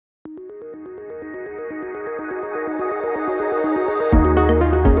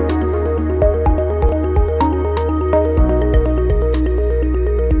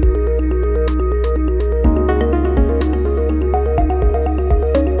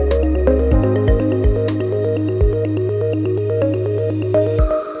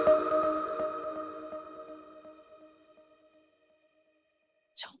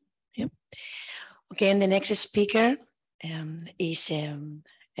Okay, and the next speaker is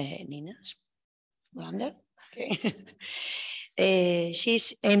Nina Smolander. Okay.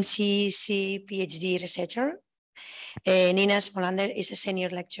 She's MCC PhD researcher. Nina Smolander is a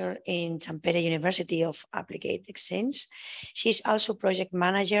senior lecturer in Tampere University of Applied Science. She's also project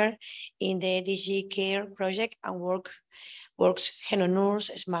manager in the DG Care project and works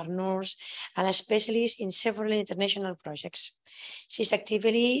GenoNurse, Smart Nurse, and a specialist in several international projects. She's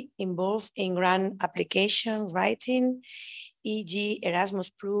actively involved in grant application writing, e.g.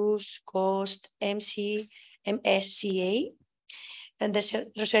 Erasmus+, COST, MSCA, and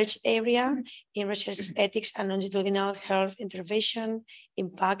the research area in research ethics and longitudinal health intervention,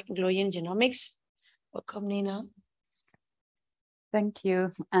 impact, including genomics. Welcome, Nina. Thank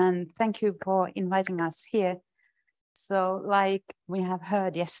you, and thank you for inviting us here. So like we have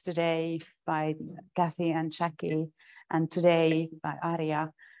heard yesterday by Kathy and Jackie, and today by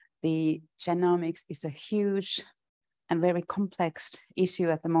Arja, the genomics is a huge and very complex issue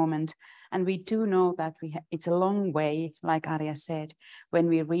at the moment. And we do know that it's a long way, like Arja said, when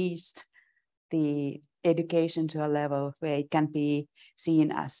we reached the education to a level where it can be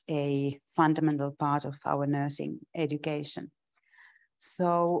seen as a fundamental part of our nursing education.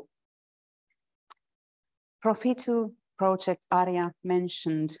 So Profitu project Arja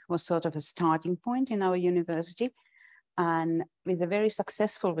mentioned was sort of a starting point in our university. And with the very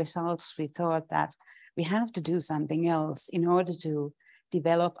successful results, we thought that we have to do something else in order to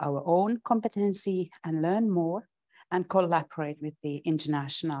develop our own competency and learn more and collaborate with the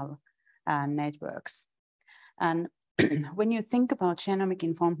international networks. And when you think about genomic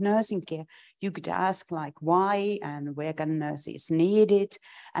informed nursing care, you could ask like why and where GenoNurse is needed.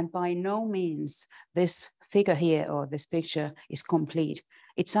 And by no means this figure here or this picture is complete.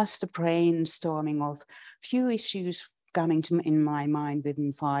 It's just a brainstorming of few issues coming to in my mind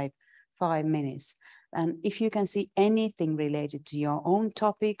within five minutes. And if you can see anything related to your own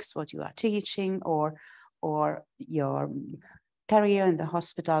topics, what you are teaching or your career in the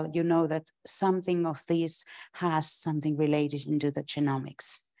hospital, you know that something of this has something related into the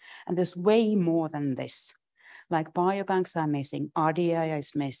genomics. And there's way more than this. Like biobanks are missing, RDI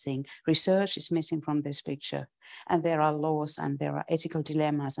is missing, research is missing from this picture. And there are laws and there are ethical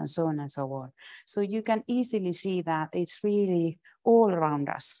dilemmas and so on and so on. So you can easily see that it's really all around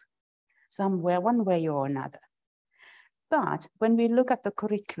us, somewhere, one way or another. But when we look at the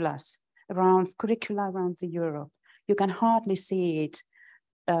curricula around the Europe, you can hardly see it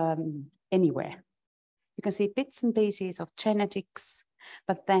anywhere. You can see bits and pieces of genetics,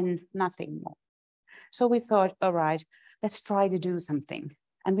 but then nothing more. So we thought, all right, let's try to do something.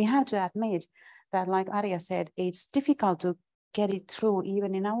 And we have to admit that, like Arja said, it's difficult to get it through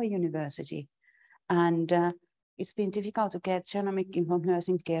even in our university. And it's been difficult to get genomic informed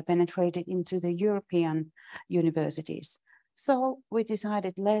nursing care penetrated into the European universities. So we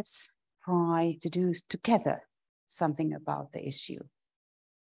decided, let's try to do together something about the issue.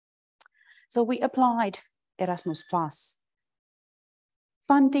 So we applied Erasmus+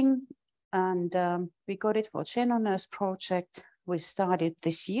 funding, and we got it for GenoNurse Project. We started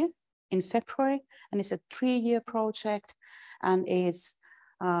this year in February, and it's a 3-year project, and it's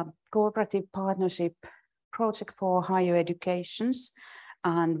a cooperative partnership project for higher educations,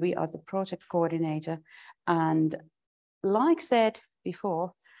 and we are the project coordinator. And like said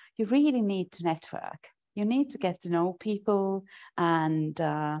before, you really need to network. You need to get to know people and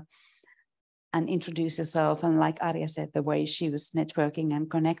introduce yourself. And like Arja said, the way she was networking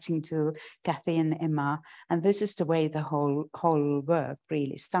and connecting to Kathy and Emma, and this is the way the whole work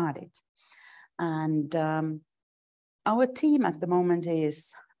really started. And our team at the moment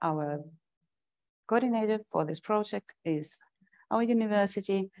is our coordinator for this project is our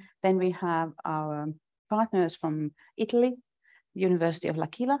university. Then we have our partners from Italy, University of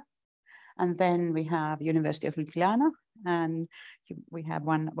L'Aquila, and then we have University of Ljubljana, and we have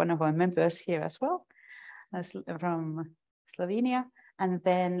one of our members here as well, from Slovenia. And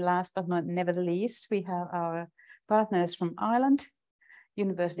then last but not never the least, we have our partners from Ireland,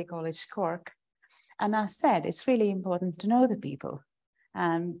 University College Cork. And as said, it's really important to know the people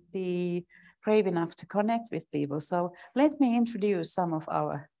and be brave enough to connect with people. So let me introduce some of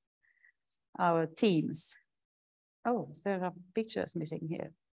our teams. Oh, there are pictures missing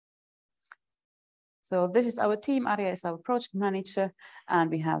here. So this is our team. Arja is our project manager,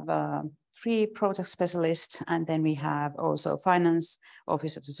 and we have 3 project specialists, and then we have also finance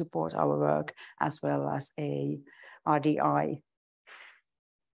officer to support our work, as well as a RDI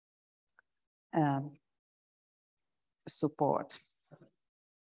support.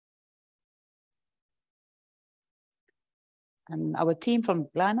 And our team from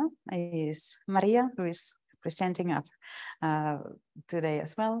Ljubljana is Maria, who is presenting up today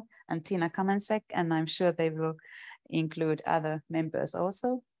as well, and Tina Kamensek, and I'm sure they will include other members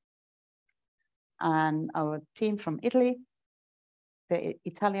also. And our team from Italy, the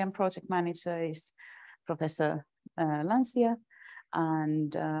Italian project manager is Professor Lancia,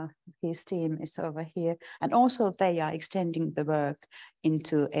 and his team is over here. And also they are extending the work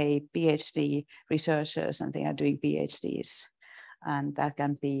into a PhD researchers, and they are doing PhDs. And that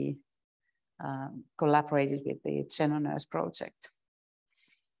can be collaborated with the GenoNurse Project.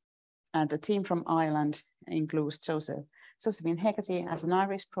 And the team from Ireland includes Josephine Hegarty as an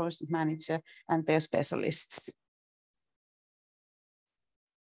Irish project manager and their specialists.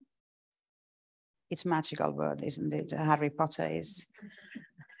 It's a magical word, isn't it? Harry Potter is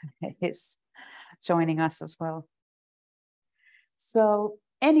joining us as well. So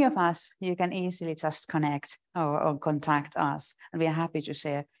any of us, you can easily just connect or contact us, and we are happy to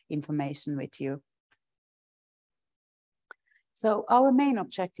share information with you. So our main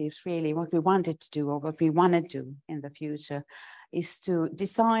objectives, really, what we wanted to do or what we want to do in the future is to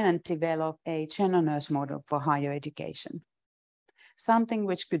design and develop a GenoNurse model for higher education. Something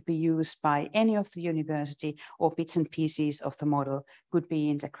which could be used by any of the university, or bits and pieces of the model could be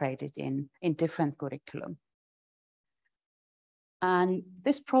integrated in different curriculum. And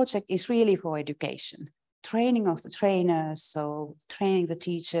this project is really for education, training of the trainers, so training the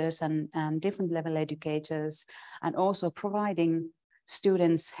teachers and different level educators, and also providing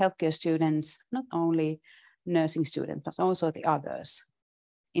students, healthcare students, not only nursing students, but also the others,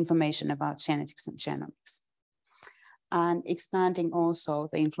 information about genetics and genomics. And expanding also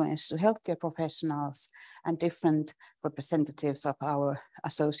the influence to healthcare professionals and different representatives of our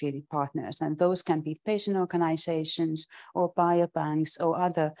associated partners. And those can be patient organizations or biobanks or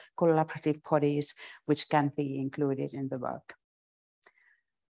other collaborative bodies which can be included in the work.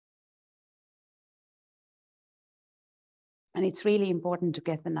 And it's really important to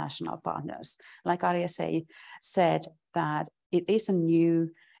get the national partners. Like Arja said, that it is a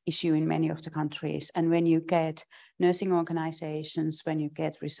new issue in many of the countries. And when you get nursing organizations, when you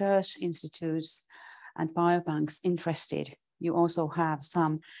get research institutes and biobanks interested, you also have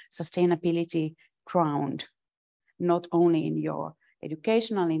some sustainability ground, not only in your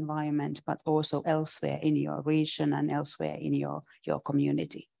educational environment, but also elsewhere in your region and elsewhere in your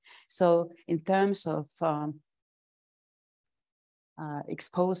community. So in terms of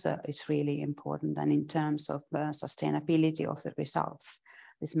exposure, it's really important. And in terms of sustainability of the results,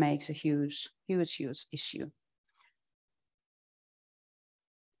 this makes a huge, huge, huge issue.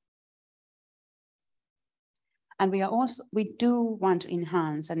 And we do want to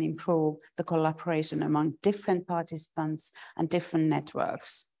enhance and improve the collaboration among different participants and different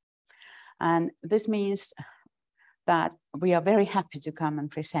networks. And this means that we are very happy to come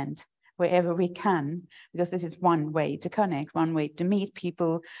and present wherever we can, because this is one way to connect, one way to meet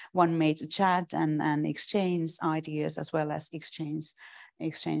people, one way to chat and exchange ideas, as well as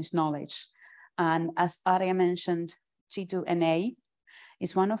exchange knowledge. And as Arja mentioned, G2NA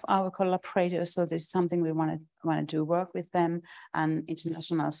is one of our collaborators. So this is something we want to do work with them, and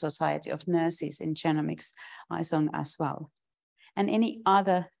International Society of Nurses in Genomics, ISON as well. And any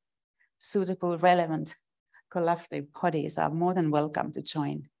other suitable, relevant collaborative bodies are more than welcome to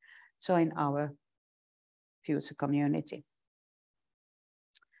join our future community.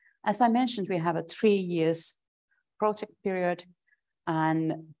 As I mentioned, we have a 3 years project period,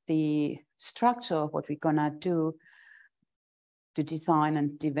 and the structure of what we're gonna do to design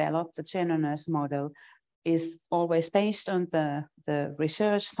and develop the GenoNurse model is always based on the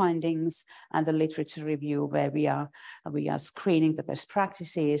research findings and the literature review, where we are screening the best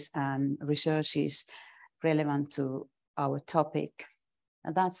practices and researches relevant to our topic.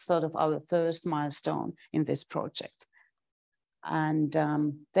 And that's sort of our first milestone in this project. And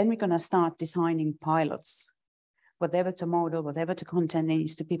then we're gonna start designing pilots. Whatever the model, whatever the content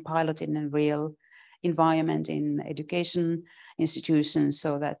needs to be piloted in a real environment in education institutions,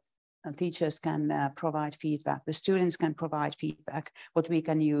 so that teachers can provide feedback, the students can provide feedback, what we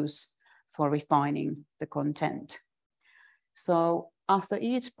can use for refining the content. So after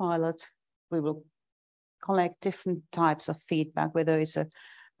each pilot, we will collect different types of feedback, whether it's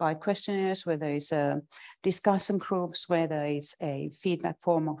by questionnaires, whether it's discussion groups, whether it's a feedback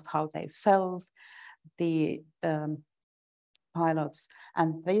form of how they felt the pilots.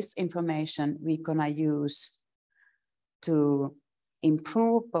 And this information we're gonna use to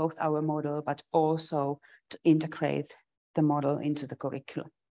improve both our model, but also to integrate the model into the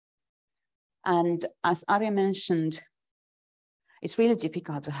curriculum. And as Arja mentioned, it's really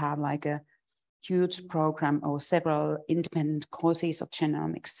difficult to have like a huge program or several independent courses of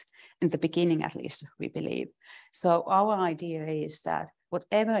genomics, in the beginning at least, we believe. So our idea is that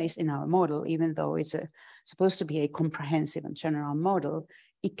whatever is in our model, even though it's supposed to be a comprehensive and general model,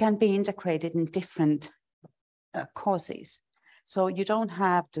 it can be integrated in different courses. So you don't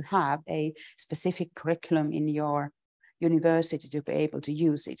have to have a specific curriculum in your university to be able to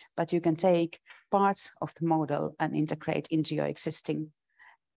use it, but you can take parts of the model and integrate into your existing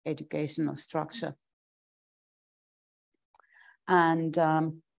educational structure. And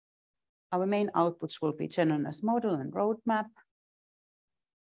our main outputs will be GenoNurse model and roadmap.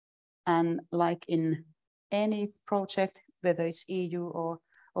 And like in any project, whether it's EU or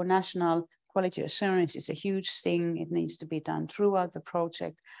national, quality assurance is a huge thing. It needs to be done throughout the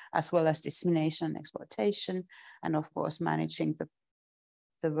project, as well as dissemination and exploitation, and of course, managing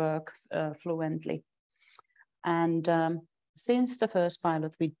the work fluently. And since the first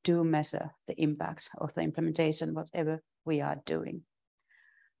pilot, we do measure the impact of the implementation, whatever we are doing.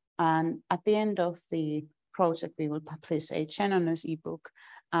 And at the end of the project, we will publish a GenoNurse ebook,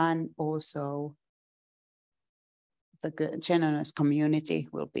 and also the GenoNurse community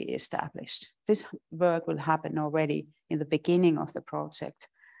will be established. This work will happen already in the beginning of the project,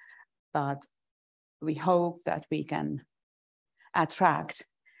 but we hope that we can attract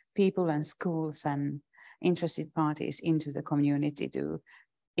people and schools and interested parties into the community to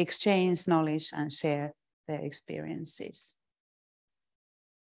exchange knowledge and share their experiences.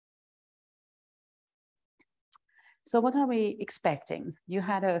 So what are we expecting? You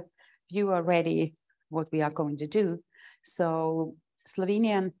had a view already what we are going to do. So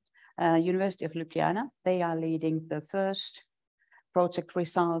Slovenian University of Ljubljana, they are leading the first project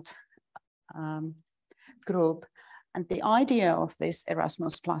result group. And the idea of this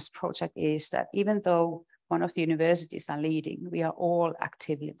Erasmus Plus project is that even though one of the universities are leading, we are all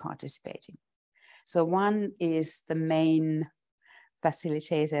actively participating. So one is the main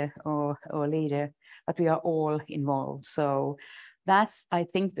facilitator or leader, but we are all involved. So that's, I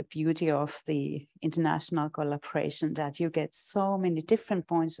think, the beauty of the international collaboration, that you get so many different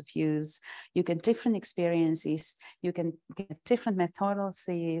points of views, you get different experiences, you can get different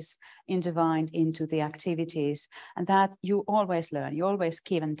methodologies intertwined into the activities, and that you always learn, you always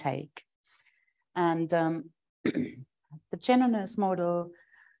give and take. And the GenoNurse model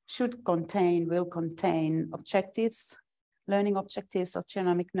will contain objectives, learning objectives of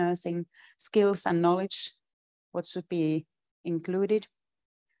genomic nursing, skills and knowledge, what should be included,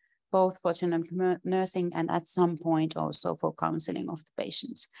 both for genomic nursing and at some point also for counseling of the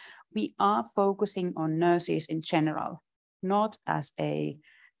patients. We are focusing on nurses in general, not as a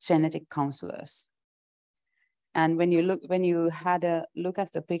genetic counselors. And when you had a look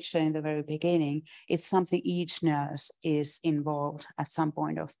at the picture in the very beginning, it's something each nurse is involved at some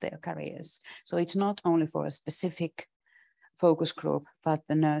point of their careers. So it's not only for a specific focus group, but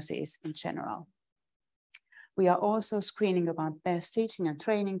the nurses in general. We are also screening about best teaching and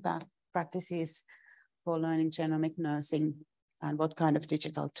training practices for learning genomic nursing, and what kind of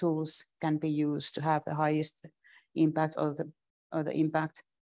digital tools can be used to have the highest impact or the impact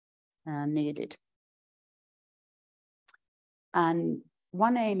needed. And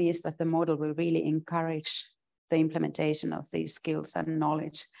one aim is that the model will really encourage the implementation of these skills and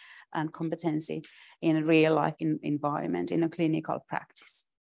knowledge and competency in a real life environment, in a clinical practice.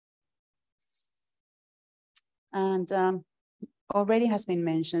 And already has been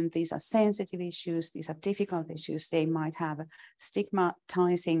mentioned, these are sensitive issues, these are difficult issues, they might have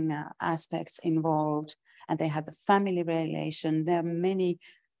stigmatizing aspects involved, and they have the family relation. There are many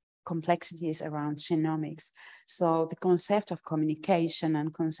complexities around genomics. So the concept of communication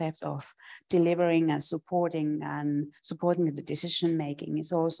and concept of delivering and supporting the decision making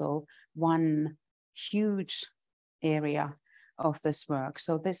is also one huge area of this work.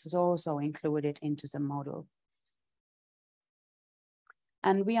 So this is also included into the model.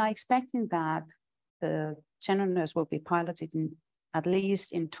 And we are expecting that the GenoNurse will be piloted in at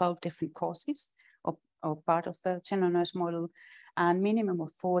least in 12 different courses or part of the GenoNurse model, and minimum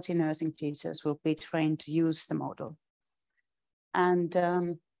of 40 nursing teachers will be trained to use the model. And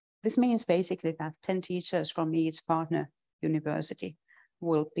this means basically that 10 teachers from each partner university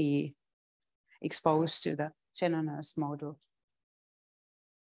will be exposed to the GenoNurse model.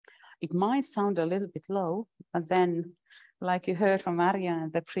 It might sound a little bit low, but then, like you heard from Arja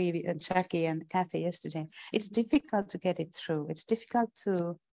and the previous Jackie and Kathy yesterday, it's difficult to get it through. It's difficult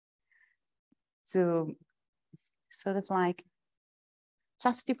to sort of like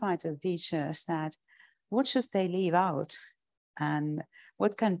justify to the teachers that what should they leave out and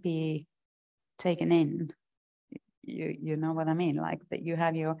what can be taken in. you know what I mean? Like that you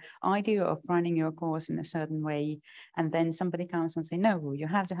have your idea of running your course in a certain way, and then somebody comes and say, no, you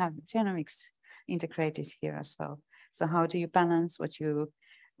have to have the genomics integrated here as well. So how do you balance what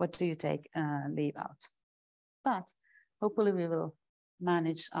do you take leave out? But hopefully we will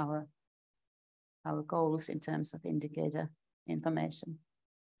manage our goals in terms of indicator information.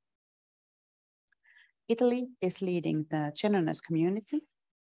 Italy is leading the GenoNurse community.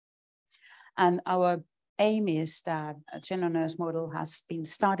 And our aim is that a GenoNurse model has been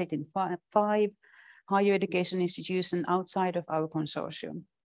started in five higher education institutions outside of our consortium.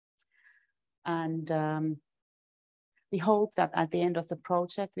 And we hope that at the end of the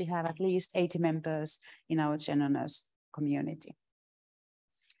project, we have at least 80 members in our GenoNurse community.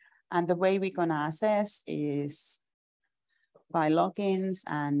 And the way we're gonna assess is by logins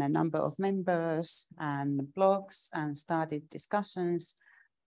and a number of members and blogs and started discussions,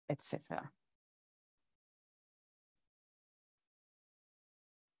 etc.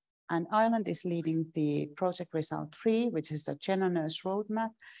 And Ireland is leading the project result 3, which is the GenoNurse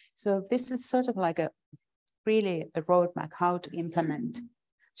roadmap. So this is sort of like really a roadmap how to implement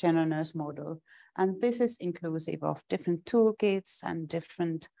GenoNurse model. And this is inclusive of different toolkits and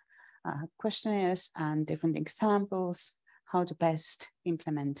different questionnaires and different examples, how to best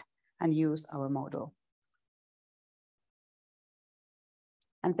implement and use our model.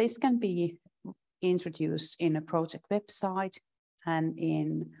 And this can be introduced in a project website and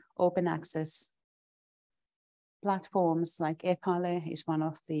in open access platforms like EPALE is one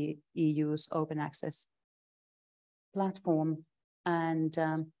of the EU's open access platform. And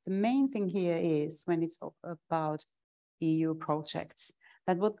the main thing here is when it's about EU projects,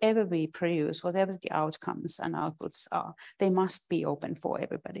 that whatever we produce, whatever the outcomes and outputs are, they must be open for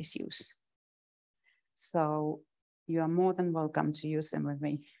everybody's use. So you are more than welcome to use them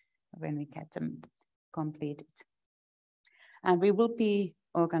when we get them completed. And we will be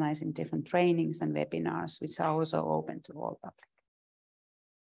organizing different trainings and webinars, which are also open to all public.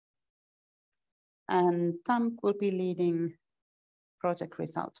 And TAMK will be leading project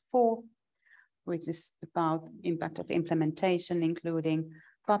result 4, which is about impact of implementation, including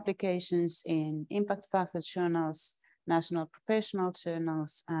publications in impact factor journals, national professional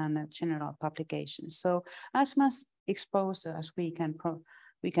journals, and general publications. So as much exposure as we can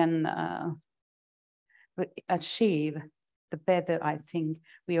achieve, the better I think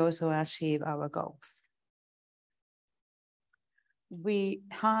we also achieve our goals. We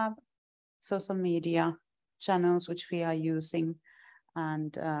have social media channels which we are using,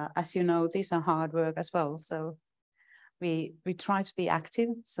 and as you know, these are hard work as well. So we try to be active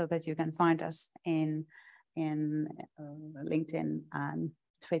so that you can find us in LinkedIn and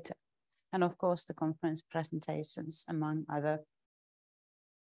Twitter, and of course the conference presentations among other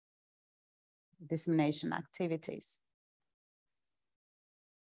dissemination activities.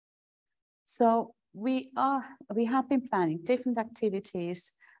 So we have been planning different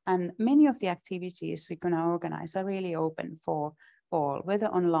activities, and many of the activities we're going to organize are really open for all, whether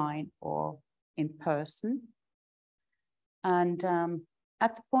online or in person. And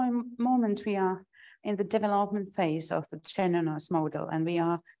at the moment we are in the development phase of the GenoNurse model, and we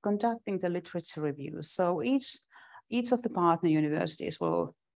are conducting the literature reviews. So each of the partner universities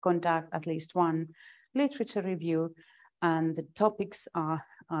will conduct at least one literature review, and the topics are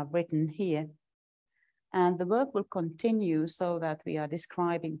written here. And the work will continue so that we are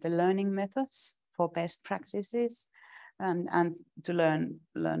describing the learning methods for best practices and to learn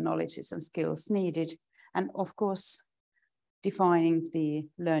knowledges and skills needed. And of course, defining the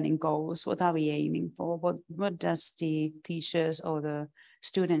learning goals. What are we aiming for? What does the teachers or the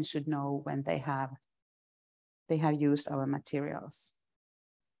students should know when they have used our materials?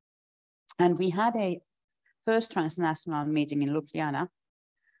 And we had a first transnational meeting in Ljubljana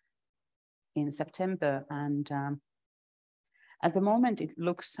in September, and at the moment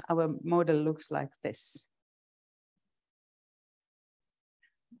our model looks like this.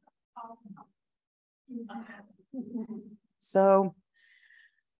 So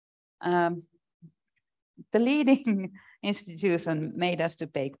the leading institution made us to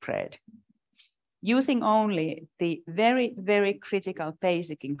bake bread using only the very, very critical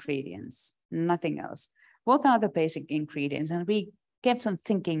basic ingredients, nothing else. What are the basic ingredients? And we kept on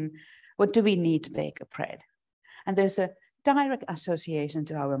thinking, what do we need to bake a bread? And there's a direct association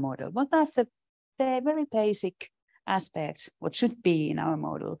to our model. What are the very basic aspects, what should be in our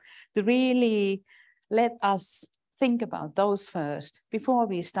model, to really let us think about those first before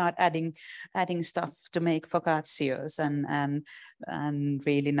we start adding stuff to make focaccios and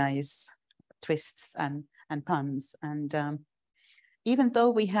really nice twists and puns. And even though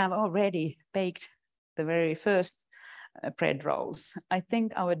we have already baked the very first bread rolls. I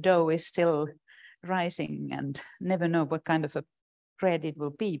think our dough is still rising and never know what kind of a bread it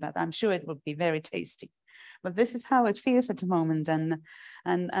will be, but I'm sure it will be very tasty. But this is how it feels at the moment. And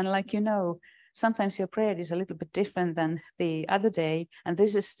like, you know, sometimes your bread is a little bit different than the other day. And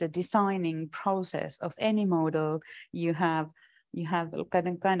this is the designing process of any model. You have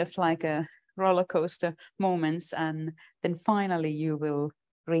kind of like a roller coaster moments, and then finally you will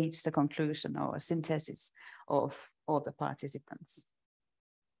reach the conclusion or synthesis of all the participants.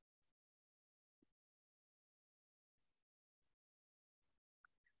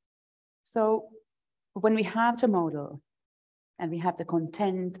 So when we have the model and we have the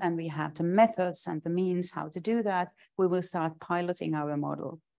content and we have the methods and the means how to do that, we will start piloting our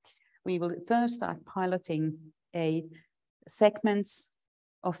model. We will first start piloting segments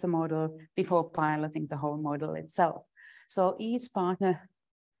of the model before piloting the whole model itself. So each partner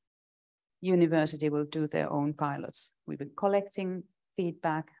university will do their own pilots. We will be collecting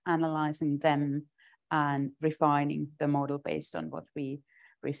feedback, analyzing them, and refining the model based on what we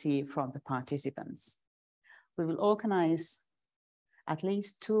receive from the participants. We will organize at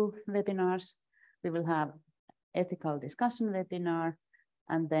least 2 webinars. We will have ethical discussion webinar,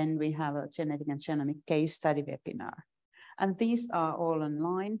 and then we have a genetic and genomic case study webinar. And these are all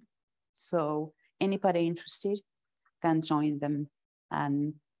online, so anybody interested can join them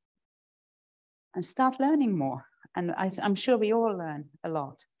and start learning more. And I'm sure we all learn a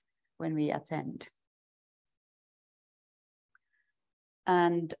lot when we attend.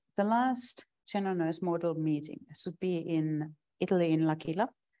 And the last GenoNurse model meeting should be in Italy, in L'Aquila,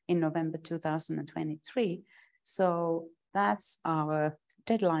 in November 2023. So that's our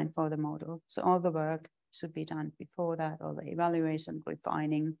deadline for the model. So all the work should be done before that, all the evaluation,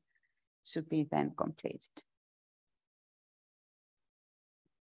 refining should be then completed.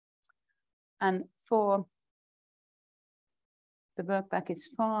 And for the work package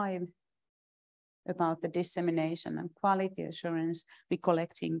 5, about the dissemination and quality assurance, we're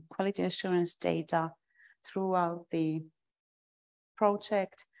collecting quality assurance data throughout the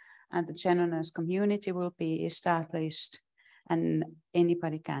project, and the GenoNurse community will be established, and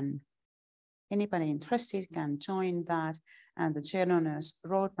anybody interested can join that, and the GenoNurse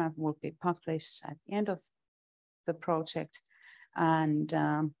roadmap will be published at the end of the project. And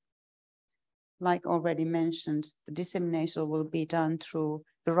like already mentioned, the dissemination will be done through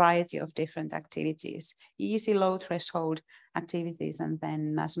a variety of different activities, easy, low threshold activities, and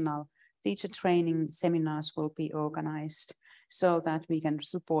then national teacher training seminars will be organized so that we can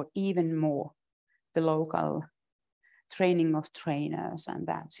support even more the local training of trainers and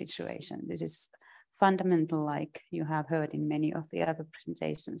that situation. This is fundamental, like you have heard in many of the other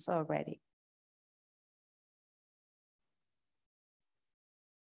presentations already.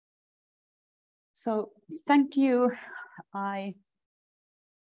 So thank you. I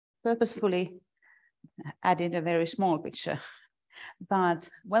purposefully added a very small picture, but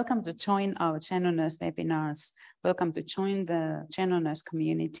welcome to join our GenoNurse webinars. Welcome to join the GenoNurse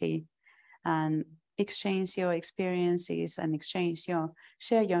community and exchange your experiences and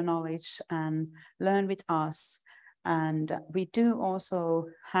share your knowledge and learn with us. And we do also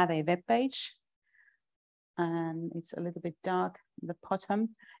have a web page, and it's a little bit dark at the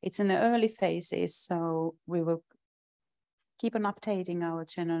bottom. It's in the early phases, so we will keep on updating our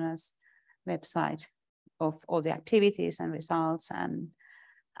GenoNurse website of all the activities and results and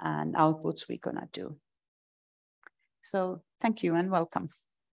outputs we're gonna do. So thank you and welcome.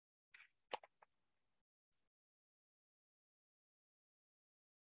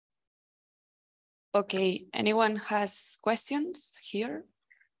 Okay, anyone has questions here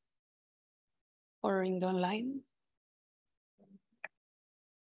or in the online?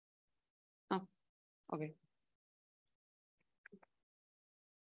 Oh, okay.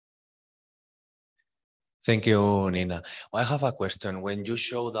 Thank you, Nina. I have a question. When you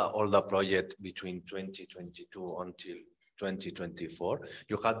show all the project between 2022 until 2024,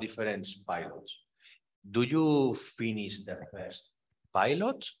 you have different pilots. Do you finish the first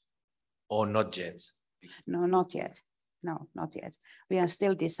pilot or not yet? No, not yet. No, not yet. We are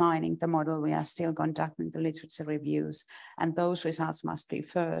still designing the model. We are still conducting the literature reviews, and those results must be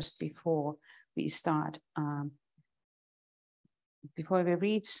first before we start, before we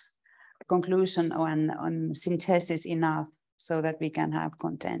reach a conclusion on synthesis enough so that we can have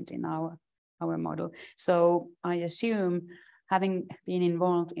content in our model. So I assume, having been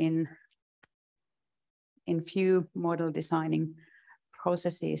involved in few model designing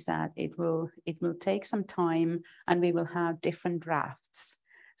processes, that it will take some time and we will have different drafts.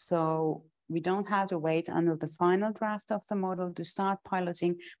 So we don't have to wait until the final draft of the model to start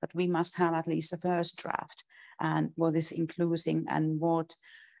piloting, but we must have at least the first draft and what is including and what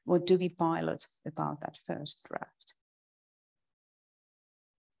do we pilot about that first draft.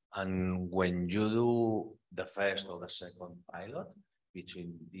 And when you do the first or the second pilot,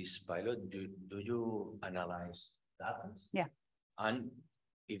 between this pilot, do you analyze data? Yeah. And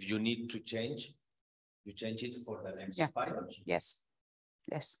if you need to change, you change it for the next pilot? Yes,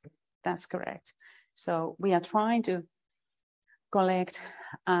 that's correct. So we are trying to collect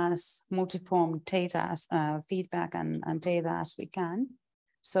as multiform data, as feedback and data as we can,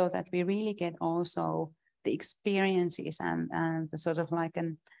 so that we really get also the experiences and the sort of like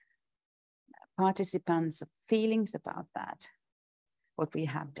an participants' feelings about that, what we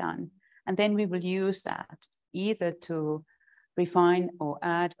have done. And then we will use that either to refine or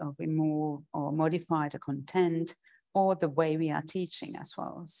add or remove or modify the content or the way we are teaching as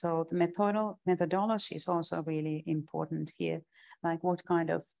well. So the methodology is also really important here, like what kind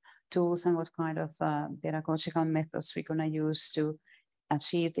of tools and what kind of pedagogical methods we're going to use to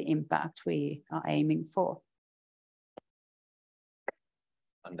achieve the impact we are aiming for.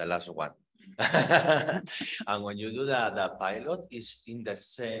 And the last one. And when you do the pilot, is in the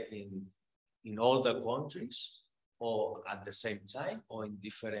same in all the countries, or at the same time, or in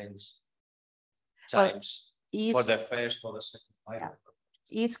different times for the first or the second pilot?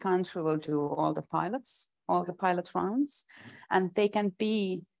 Yeah. Each country will do all the pilots, all the pilot rounds, and they can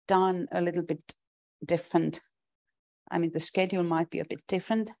be done a little bit different. I mean, the schedule might be a bit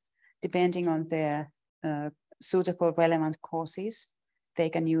different depending on their suitable relevant courses they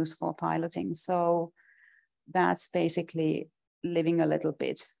can use for piloting. So that's basically living a little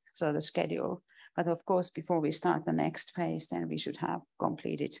bit, so the schedule. But of course, before we start the next phase, then we should have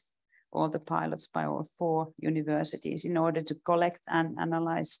completed all the pilots by all 4 universities in order to collect and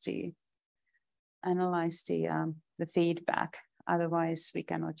analyze the feedback. Otherwise, we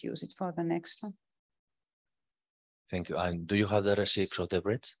cannot use it for the next one. Thank you. And do you have the receipts of the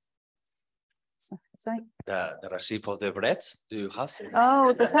bread? Sorry? The receipt of the bread, do you have?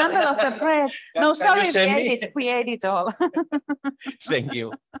 Oh, the sample of the bread. No, sorry, we ate it all. Thank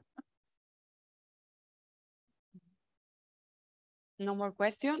you. No more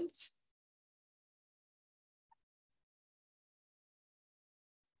questions?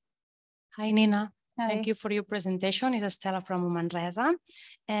 Hi, Nina. Hi. Thank you for your presentation. It's Estela from Manresa.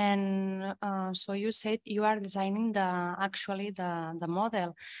 And so you said you are designing the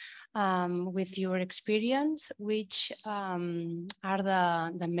model with your experience. Which are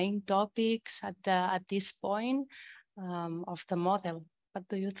the main topics at this point of the model? What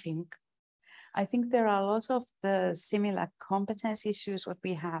do you think? I think there are a lot of the similar competence issues, what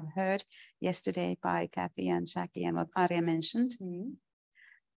we have heard yesterday by Kathy and Jackie and what Arja mentioned. Mm-hmm.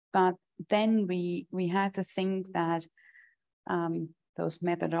 But then we have to think that those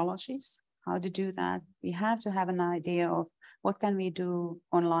methodologies, how to do that, we have to have an idea of what can we do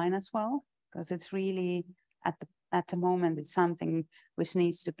online as well, because it's really at the moment, it's something which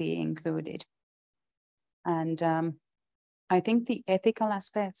needs to be included. And I think the ethical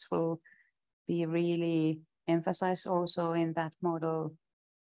aspects will be really emphasized also in that model.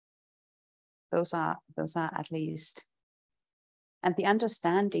 Those are at least, and the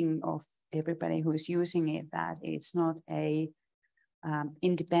understanding of everybody who is using it, that it's not a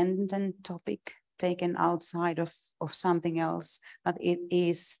independent topic taken outside of something else, but it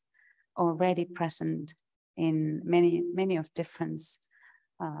is already present in many of different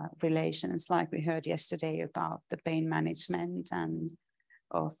relations, like we heard yesterday about the pain management and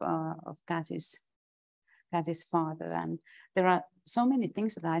of Kathy's father. And there are so many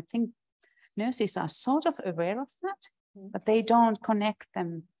things that I think nurses are sort of aware of that, but they don't connect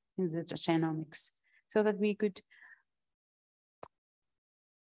them in the genomics, so that we could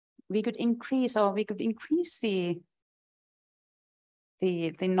increase the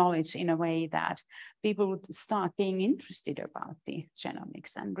knowledge in a way that people would start being interested about the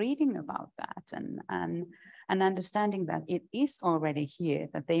genomics and reading about that and understanding that it is already here,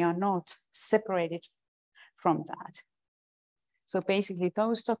 that they are not separated from that. So basically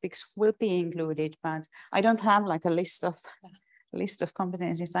those topics will be included, but I don't have like a list of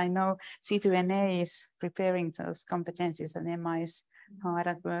competencies. I know C2NA is preparing those competencies and Emma is hard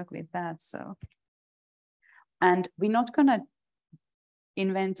at work with that. So, and we're not gonna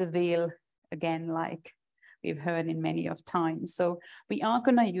invent a wheel again, like we've heard in many of times. So we are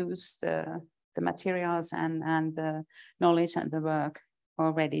gonna use the materials and the knowledge and the work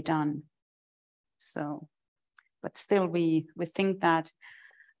already done. So, but still we think that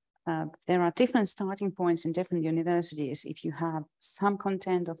there are different starting points in different universities. If you have some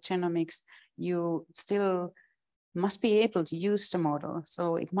content of genomics, you still must be able to use the model.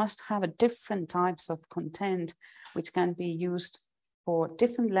 So it must have a different types of content, which can be used for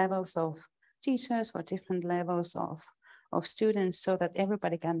different levels of teachers, for different levels of students, so that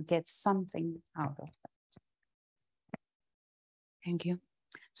everybody can get something out of that. Thank you.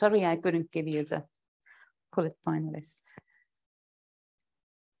 Sorry, I couldn't give you the bullet point list.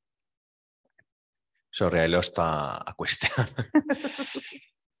 Sorry, I lost a question.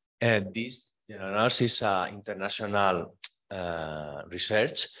 And this GenoNurse is international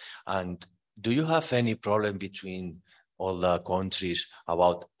research. And do you have any problem between all the countries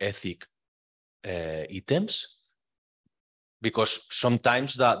about ethic items? Because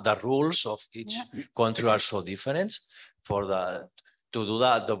sometimes the rules of each country are so different for to do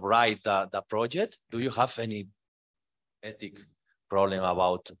the project. Do you have any ethic problem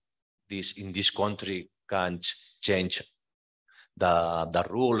about this in this country can change the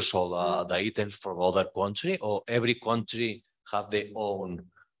rules or the items from other country, or every country have their own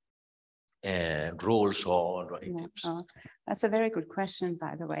rules or items? That's a very good question,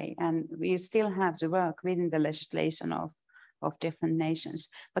 by the way. And we still have to work within the legislation of different nations,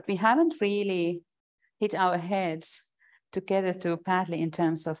 but we haven't really hit our heads together too badly in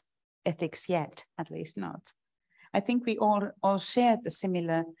terms of ethics yet, at least not. I think we all share the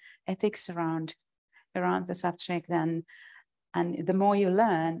similar ethics around the subject, and the more you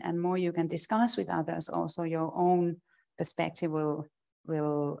learn and more you can discuss with others, also your own perspective will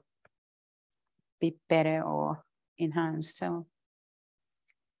be better or enhanced. So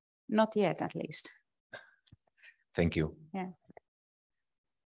not yet, at least. Thank you. Yeah.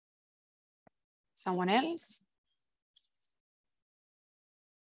 Someone else?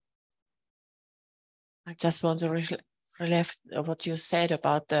 I just want to relate what you said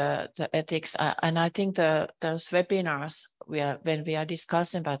about the ethics, and I think those webinars when we are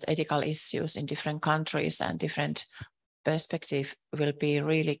discussing about ethical issues in different countries and different perspectives will be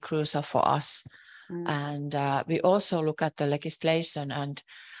really crucial for us. And we also look at the legislation, and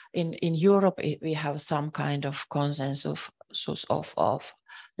in Europe we have some kind of consensus of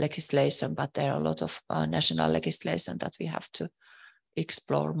legislation, but there are a lot of national legislation that we have to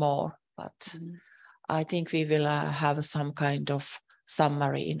explore more. But I think we will have some kind of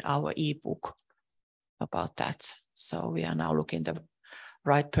summary in our ebook about that. So we are now looking the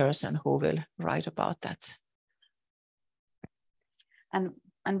right person who will write about that.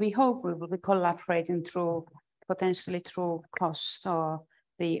 And we hope we will be collaborating potentially through COST or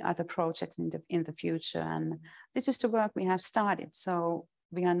the other projects in the future. And this is the work we have started. So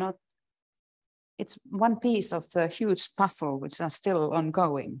we are not, it's one piece of the huge puzzle which are still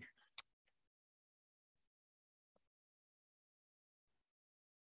ongoing.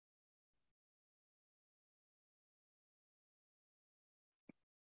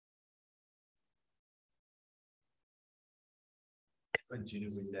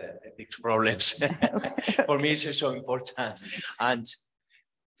 Continue with the ethics problems. For me, it's so important. And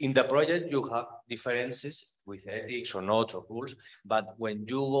in the project, you have differences with ethics or not or rules, but when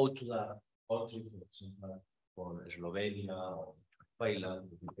you go to the country, for example, for Slovenia or Finland,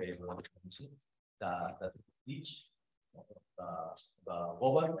 that each the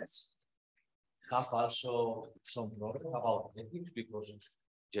governments have also some problem about ethics because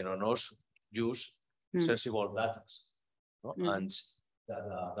GenoNurse use sensible data. No? And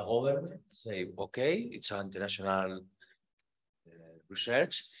the government say, okay, it's international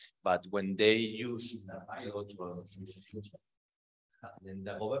research, but when they use the pilot, then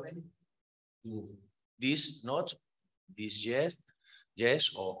the government do this not, this yes,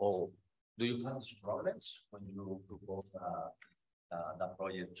 or do you have these problems when you propose the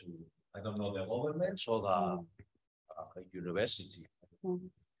project to, I don't know, the government or the university?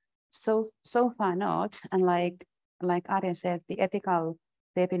 So far not, and like Arja said, the ethical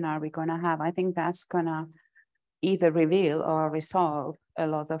webinar we're going to have, I think that's going to either reveal or resolve a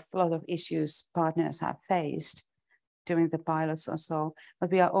lot of issues partners have faced during the pilots or so.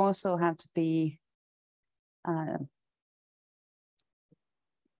 But we are also have to be, how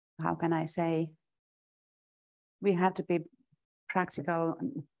can I say, we have to be practical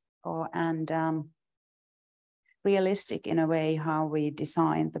and realistic in a way how we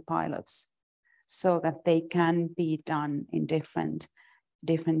design the pilots, so that they can be done in different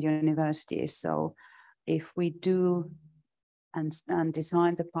universities. So if we do and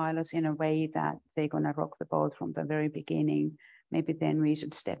design the pilots in a way that they're going to rock the boat from the very beginning, maybe then we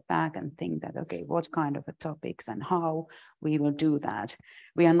should step back and think that, okay, what kind of topics and how we will do that.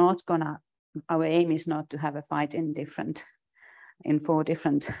 We are not gonna, our aim is not to have a fight in different in 4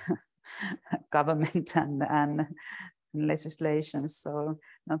 different government and legislations. So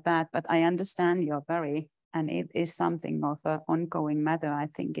not that, but I understand you're very, and it is something of an ongoing matter, I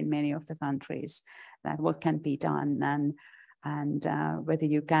think, in many of the countries, that what can be done and whether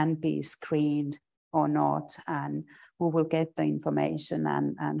you can be screened or not, and who will get the information,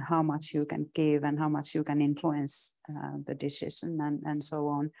 and how much you can give and how much you can influence the decision, and so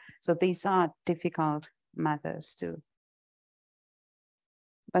on. So these are difficult matters too.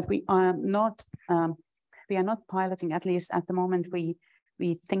 But we are not piloting, at least at the moment, we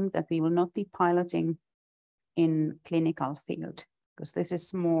think that we will not be piloting in clinical field, because this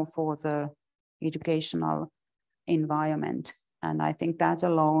is more for the educational environment. And I think that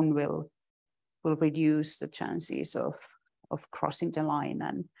alone will reduce the chances of crossing the line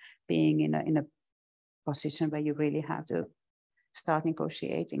and being in a position where you really have to start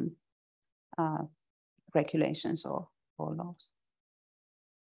negotiating regulations or laws.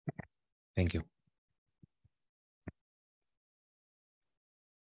 Thank you.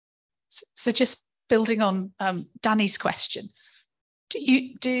 So just building on Danny's question,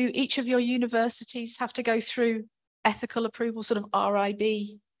 do each of your universities have to go through ethical approval, sort of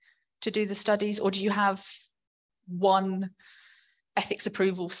RIB, to do the studies, or do you have one ethics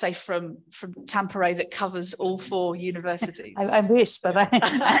approval, say from Tampere, that covers all 4 universities? I wish, but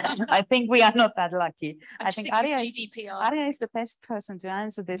I think we are not that lucky. I think Arja is the best person to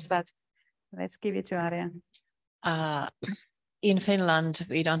answer this, but let's give it to Arja. In Finland,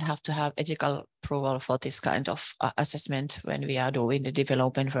 we don't have to have ethical approval for this kind of assessment when we are doing the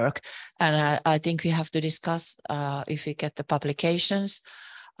development work. And I think we have to discuss if we get the publications.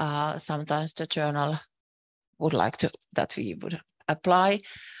 Sometimes the journal would like that we would apply,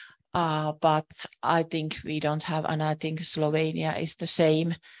 but I think we don't have, and I think Slovenia is the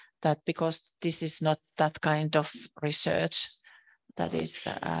same, that because this is not that kind of research that is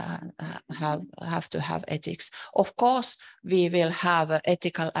have to have ethics. Of course, we will have an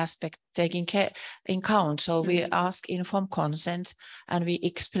ethical aspect taken in account. So we ask informed consent, and we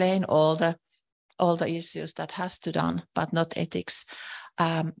explain all the issues that has to done, but not ethics.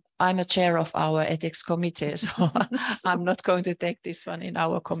 I'm a chair of our ethics committee, so I'm not going to take this one in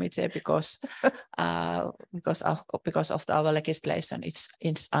our committee because of our legislation.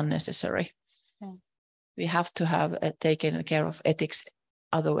 It's unnecessary. Yeah. We have to have taken care of ethics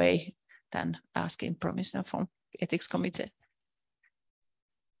other way than asking permission from ethics committee.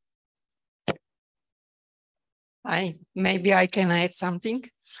 Maybe I can add something.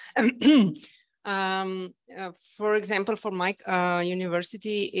 For example, for my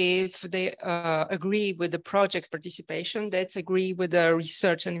university, if they agree with the project participation, that's agree with the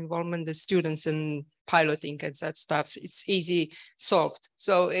research and involvement of the students in piloting and that stuff, it's easy solved.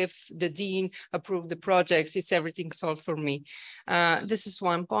 So if the dean approved the projects, it's everything solved for me. This is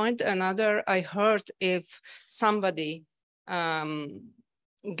one point. Another, I heard if somebody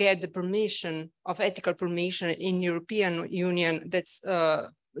get the permission of ethical permission in European Union, that's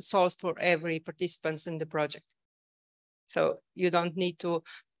solved for every participant in the project. So you don't need to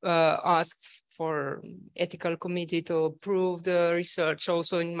ask for ethical committee to approve the research.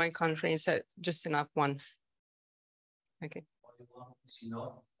 Also in my country, it's just enough one. Okay.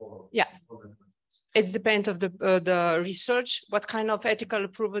 Yeah. It depends of the research, what kind of ethical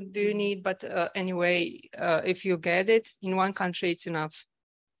approval do you need? But anyway, if you get it in one country, it's enough.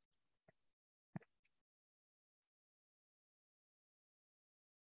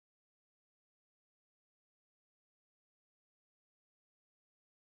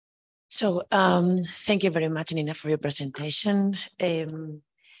 So thank you very much, Nina, for your presentation. I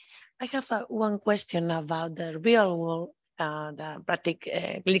have one question about the real world, the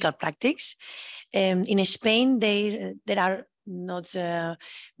clinical practice. In Spain, there are not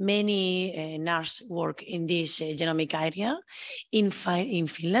many nurses work in this genomic area. In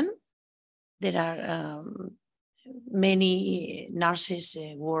Finland, there are many nurses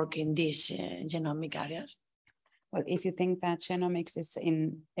work in these genomic areas. Well, if you think that genomics is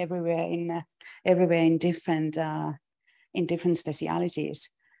everywhere in different specialities,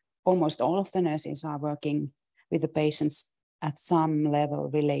 almost all of the nurses are working with the patients at some level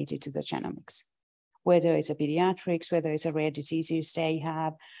related to the genomics. Whether it's a pediatrics, whether it's a rare diseases they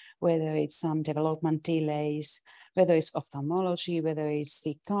have, whether it's some development delays, whether it's ophthalmology, whether it's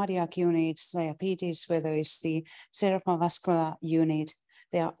the cardiac unit, diabetes, whether it's the cerebrovascular unit,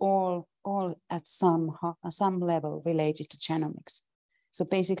 they are all at some level related to genomics. So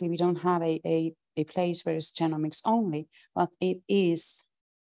basically, we don't have a place where it's genomics only, but it is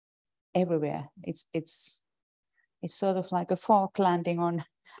everywhere. It's sort of like a fork landing on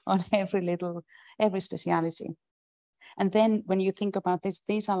every speciality. And then when you think about this,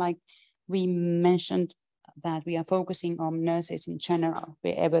 these are like, we mentioned that we are focusing on nurses in general,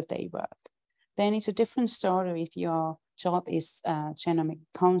 wherever they work. Then it's a different story if your job is genomic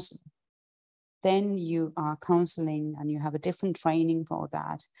counseling. Then you are counseling and you have a different training for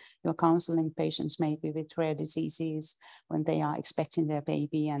that. You're counseling patients maybe with rare diseases when they are expecting their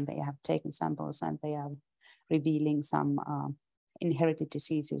baby and they have taken samples and they are revealing some inherited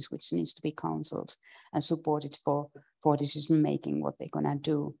diseases which needs to be counseled and supported for decision-making, what they're gonna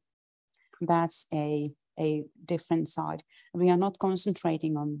do. That's a different side. We are not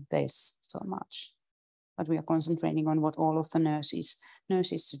concentrating on this so much, but we are concentrating on what all of the nurses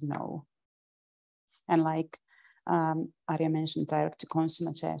should know. And like Arja mentioned,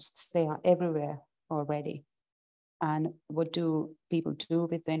 direct-to-consumer tests, they are everywhere already. And what do people do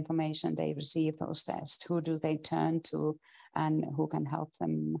with the information they receive those tests? Who do they turn to and who can help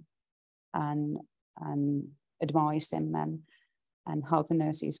them and advise them and how the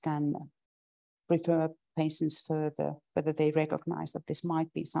nurses can refer patients further, whether they recognize that this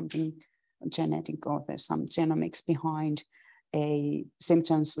might be something genetic or there's some genomics behind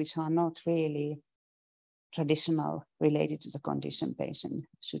symptoms which are not really traditional related to the condition patient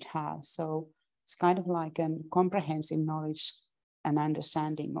should have. So it's kind of like a comprehensive knowledge and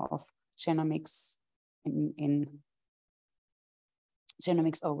understanding of genomics in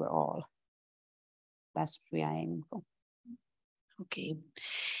genomics overall. That's what we are aiming for. Okay,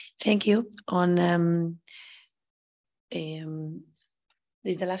 thank you. On this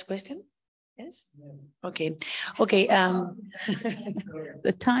is the last question. Yes. Okay. Okay.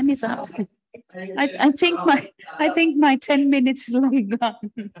 The time is up. I think my 10 minutes is long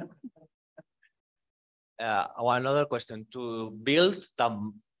gone. Another question: to build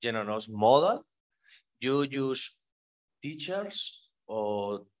the GenoNurse model, you use teachers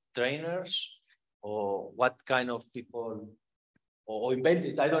or trainers, or what kind of people? Or invent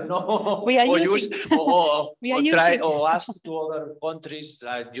it, I don't know. We are or using, use, or try using. or ask to other countries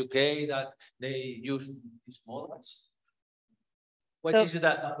like UK that they use these models. What is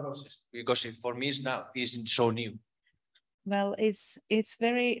that process? Because for me, it's so new. Well, it's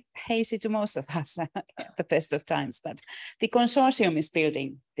very hazy to most of us at the best of times, but the consortium is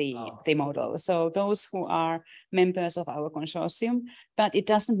building the model. So those who are members of our consortium, but it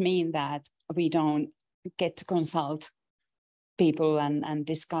doesn't mean that we don't get to consult people and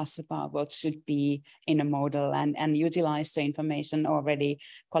discuss about what should be in a model and utilize the information already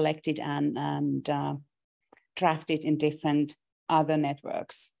collected and drafted in different other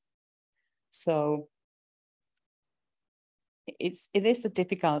networks. So it's a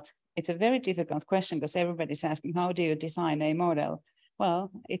very difficult question because everybody's asking, how do you design a model? Well,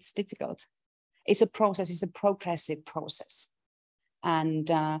 it's difficult. It's a process, it's a progressive process. And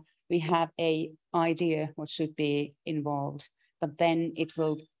we have an idea what should be involved, but then it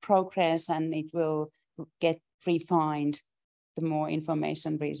will progress and it will get refined the more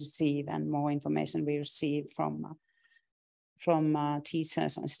information we receive and more information we receive from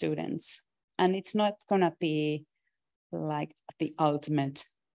teachers and students. And it's not gonna be like the ultimate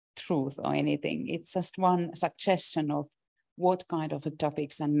truth or anything. It's just one suggestion of what kind of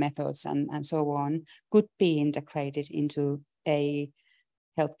topics and methods and so on could be integrated into a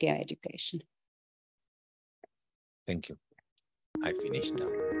healthcare education. Thank you. I finished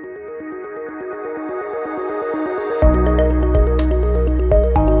now.